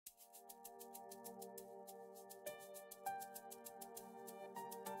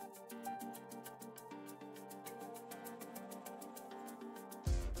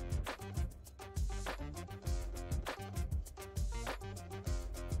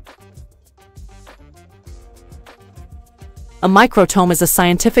A microtome is a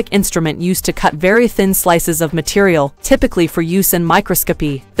scientific instrument used to cut very thin slices of material, typically for use in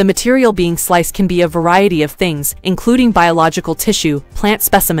microscopy. The material being sliced can be a variety of things, including biological tissue, plant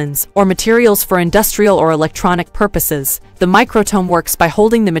specimens, or materials for industrial or electronic purposes. The microtome works by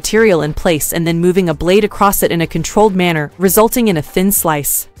holding the material in place and then moving a blade across it in a controlled manner, resulting in a thin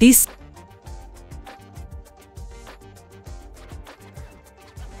slice. These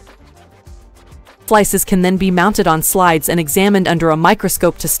slices can then be mounted on slides and examined under a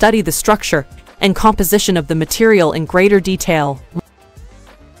microscope to study the structure and composition of the material in greater detail.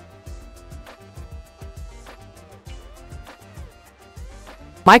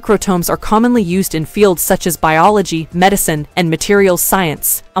 Microtomes are commonly used in fields such as biology, medicine, and materials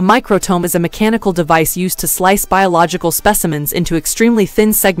science. A microtome is a mechanical device used to slice biological specimens into extremely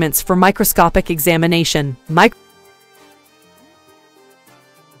thin segments for microscopic examination. Micro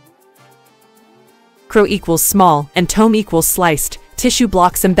equals small, and tome equals sliced. Tissue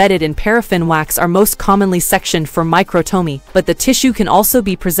blocks embedded in paraffin wax are most commonly sectioned for microtomy, but the tissue can also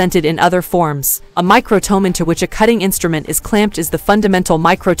be presented in other forms. A microtome into which a cutting instrument is clamped is the fundamental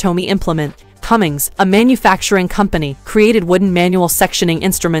microtomy implement. Cummings, a manufacturing company, created wooden manual sectioning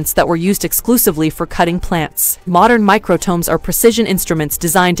instruments that were used exclusively for cutting plants. Modern microtomes are precision instruments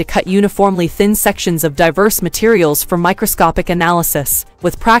designed to cut uniformly thin sections of diverse materials for microscopic analysis.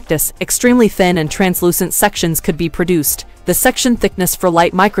 With practice, extremely thin and translucent sections could be produced. The section thickness for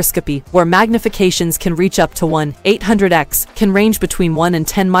light microscopy, where magnifications can reach up to 1/800x, can range between 1 and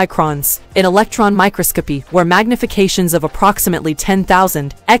 10 microns. In electron microscopy, where magnifications of approximately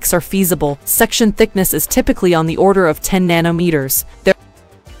 10,000x are feasible, section thickness is typically on the order of 10 nanometers.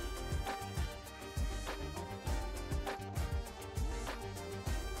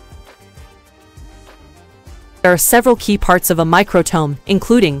 There are several key parts of a microtome,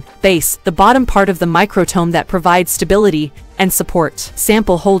 including base, the bottom part of the microtome that provides stability and support;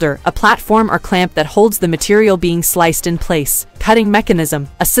 sample holder, a platform or clamp that holds the material being sliced in place; cutting mechanism,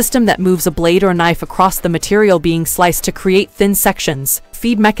 a system that moves a blade or knife across the material being sliced to create thin sections;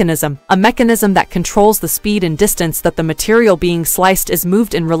 feed mechanism, a mechanism that controls the speed and distance that the material being sliced is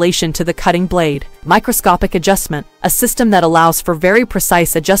moved in relation to the cutting blade; microscopic adjustment, a system that allows for very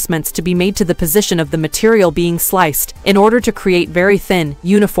precise adjustments to be made to the position of the material being sliced in order to create very thin,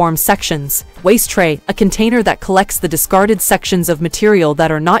 uniform sections; waste tray, a container that collects the discarded sections of material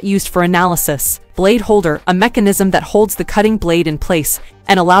that are not used for analysis; blade holder, a mechanism that holds the cutting blade in place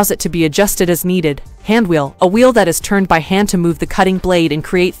and allows it to be adjusted as needed; hand wheel, a wheel that is turned by hand to move the cutting blade and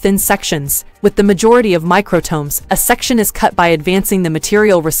create thin sections. With the majority of microtomes, a section is cut by advancing the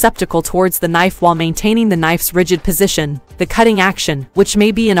material receptacle towards the knife while maintaining the knife's rigid position. The cutting action, which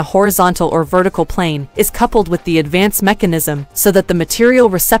may be in a horizontal or vertical plane, is coupled with the advance mechanism so that the material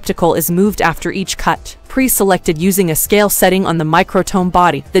receptacle is moved after each cut. Pre-selected using a scale setting on the microtome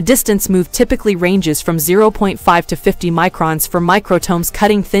body. The distance moved typically ranges from 0.5 to 50 microns for microtomes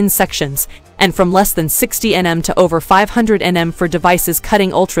cutting thin sections, and from less than 60 nm to over 500 nm for devices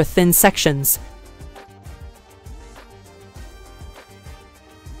cutting ultra-thin sections.